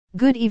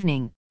Good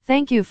evening.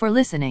 Thank you for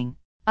listening.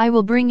 I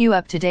will bring you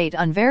up to date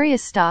on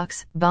various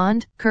stocks,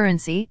 bond,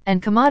 currency,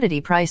 and commodity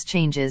price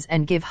changes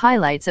and give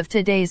highlights of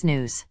today's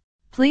news.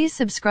 Please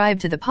subscribe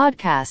to the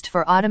podcast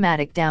for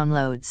automatic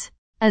downloads.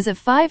 As of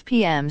 5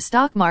 p.m.,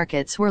 stock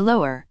markets were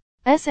lower.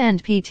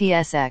 S&P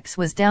TSX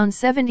was down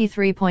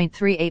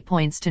 73.38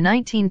 points to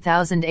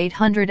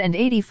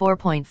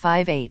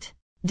 19,884.58.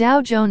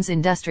 Dow Jones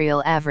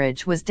Industrial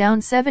Average was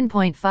down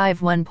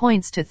 7.51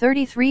 points to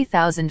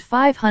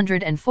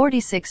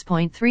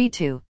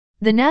 33,546.32.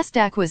 The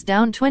Nasdaq was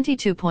down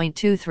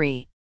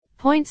 22.23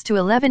 points to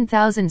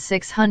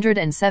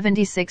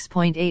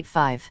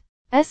 11,676.85.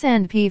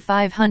 S&P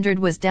 500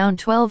 was down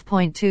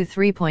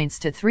 12.23 points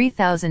to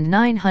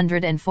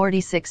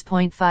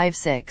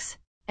 3,946.56.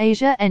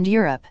 Asia and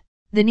Europe.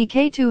 The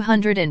Nikkei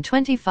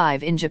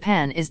 225 in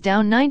Japan is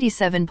down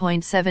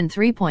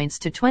 97.73 points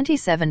to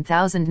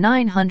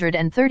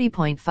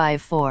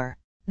 27,930.54.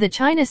 The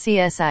China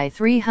CSI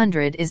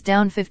 300 is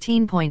down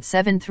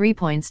 15.73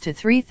 points to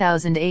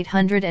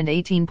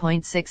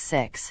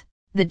 3,818.66.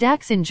 The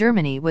DAX in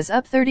Germany was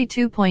up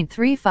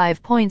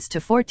 32.35 points to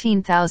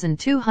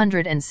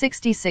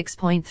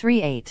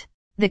 14,266.38.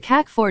 The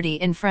CAC 40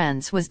 in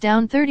France was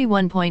down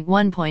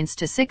 31.1 points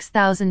to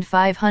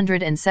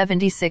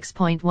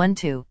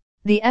 6,576.12.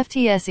 The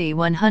FTSE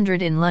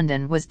 100 in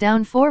London was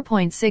down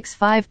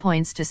 4.65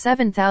 points to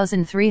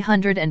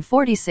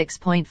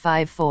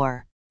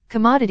 7,346.54.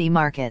 Commodity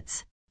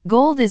markets.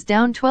 Gold is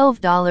down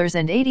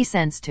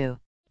 $12.80 to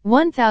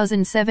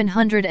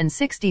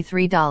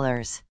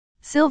 $1,763.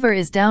 Silver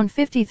is down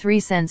 53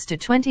 cents to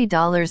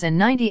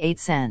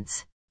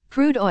 $20.98.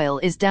 Crude oil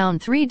is down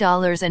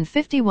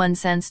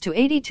 $3.51 to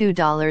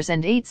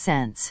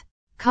 $82.08.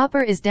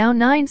 Copper is down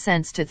 9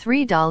 cents to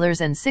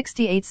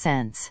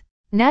 $3.68.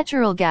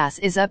 Natural gas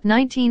is up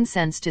 19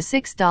 cents to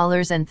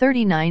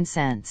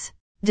 $6.39.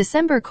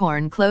 December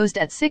corn closed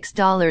at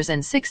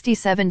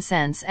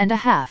 $6.67 and a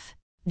half.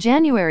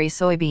 January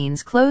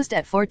soybeans closed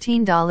at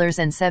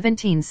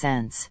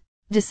 $14.17.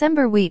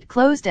 December wheat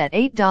closed at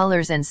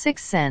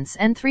 $8.06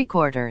 and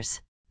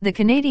 3/4. The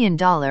Canadian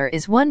dollar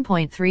is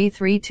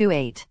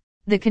 1.3328.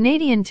 The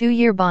Canadian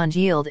 2-year bond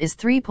yield is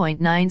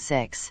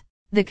 3.96.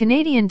 The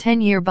Canadian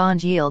 10-year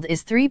bond yield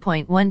is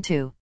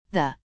 3.12.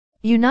 The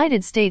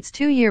United States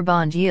 2-year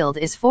bond yield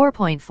is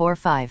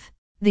 4.45.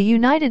 The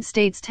United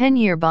States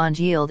 10-year bond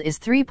yield is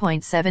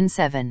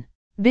 3.77.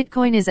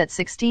 Bitcoin is at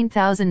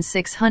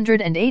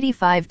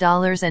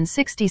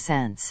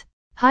 $16,685.60.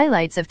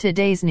 Highlights of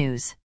today's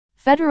news.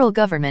 Federal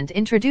government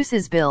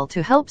introduces bill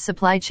to help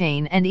supply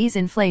chain and ease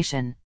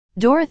inflation.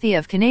 Dorothy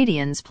of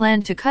Canadians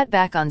plan to cut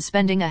back on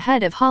spending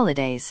ahead of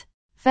holidays.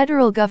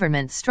 Federal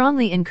government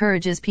strongly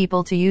encourages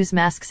people to use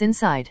masks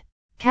inside.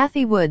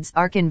 Cathie Wood's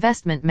ARK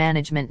Investment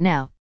Management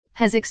now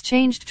has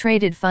exchanged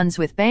traded funds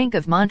with Bank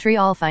of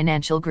Montreal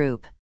Financial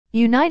Group.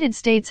 United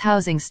States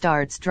housing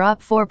starts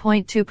drop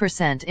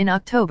 4.2% in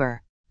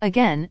October.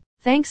 Again,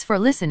 thanks for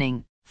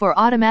listening. For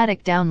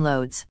automatic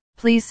downloads,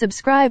 please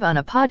subscribe on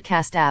a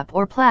podcast app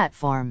or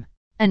platform.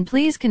 And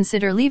please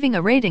consider leaving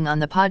a rating on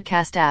the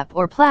podcast app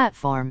or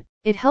platform.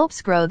 It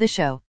helps grow the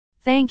show.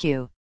 Thank you.